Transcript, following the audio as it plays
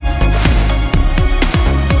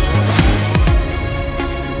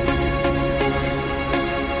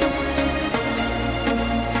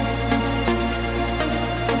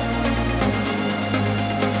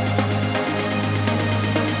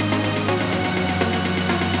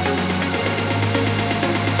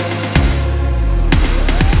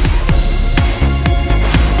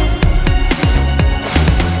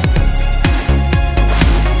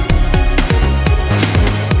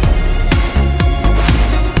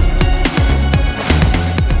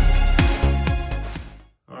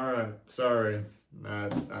sorry,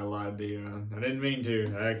 I lied to you. I didn't mean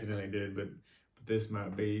to. I accidentally did, but this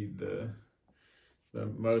might be the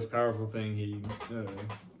most powerful thing he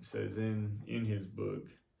says in his book.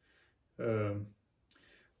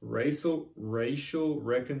 Racial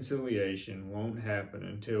reconciliation won't happen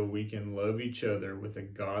until we can love each other with a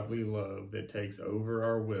godly love that takes over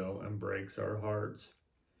our will and breaks our hearts.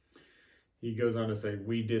 He goes on to say,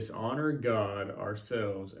 we dishonor God,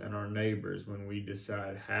 ourselves, and our neighbors when we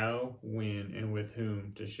decide how, when, and with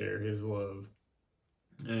whom to share his love.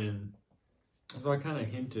 And so I kind of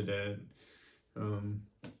hinted at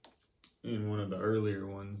in one of the earlier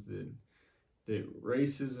ones that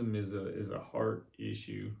racism is a heart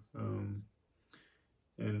issue, and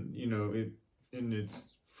it's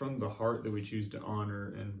from the heart that we choose to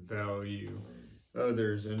honor and value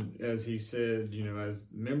others. And as he said, as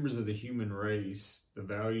members of the human race, the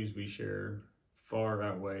values we share far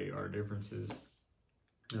outweigh our differences.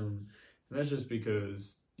 And that's just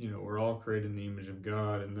because we're all created in the image of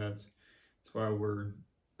God, and that's why we're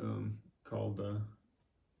called to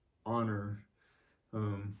honor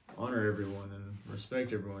everyone and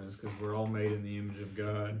respect everyone, is because we're all made in the image of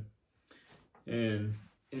God. And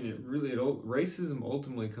racism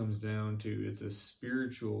ultimately comes down to, it's a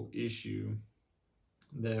spiritual issue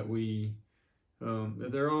that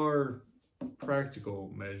that there are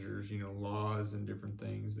practical measures, laws and different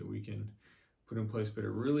things that we can put in place, but it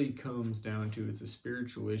really comes down to, it's a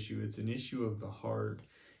spiritual issue. It's an issue of the heart,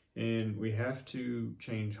 and we have to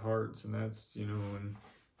change hearts. And that's, when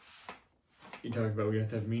he talked about, we have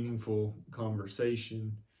to have meaningful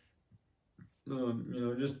conversation.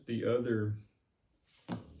 Just the other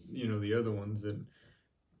ones that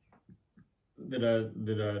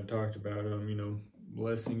I talked about,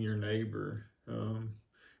 blessing your neighbor,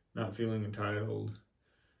 not feeling entitled,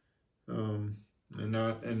 and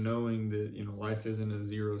knowing that life isn't a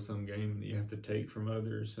zero-sum game that you have to take from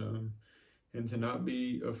others, and to not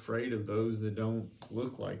be afraid of those that don't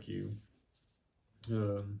look like you,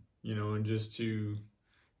 and just to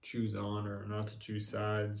choose honor, not to choose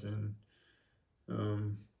sides, and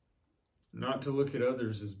not to look at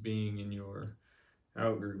others as being in your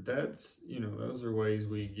outgroup. That's, those are ways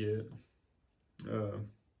we get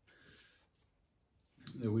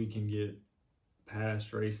that we can get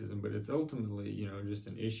past racism. But it's ultimately, just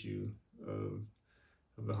an issue of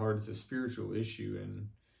the heart. It's a spiritual issue, and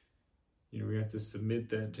we have to submit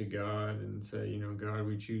that to God and say, God,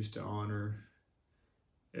 we choose to honor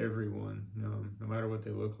everyone, no matter what they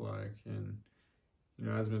look like. And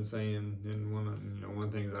I've been saying, and one of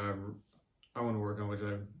the things I want to work on, which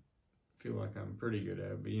I feel like I'm pretty good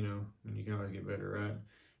at, but and you can always get better at,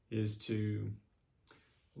 is to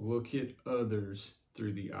look at others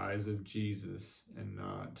through the eyes of Jesus and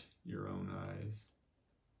not your own eyes.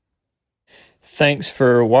 Thanks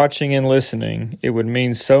for watching and listening. It would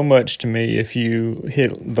mean so much to me if you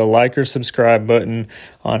hit the like or subscribe button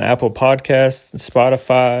on Apple Podcasts,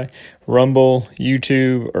 Spotify, Rumble,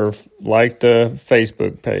 YouTube, or like the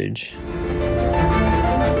Facebook page.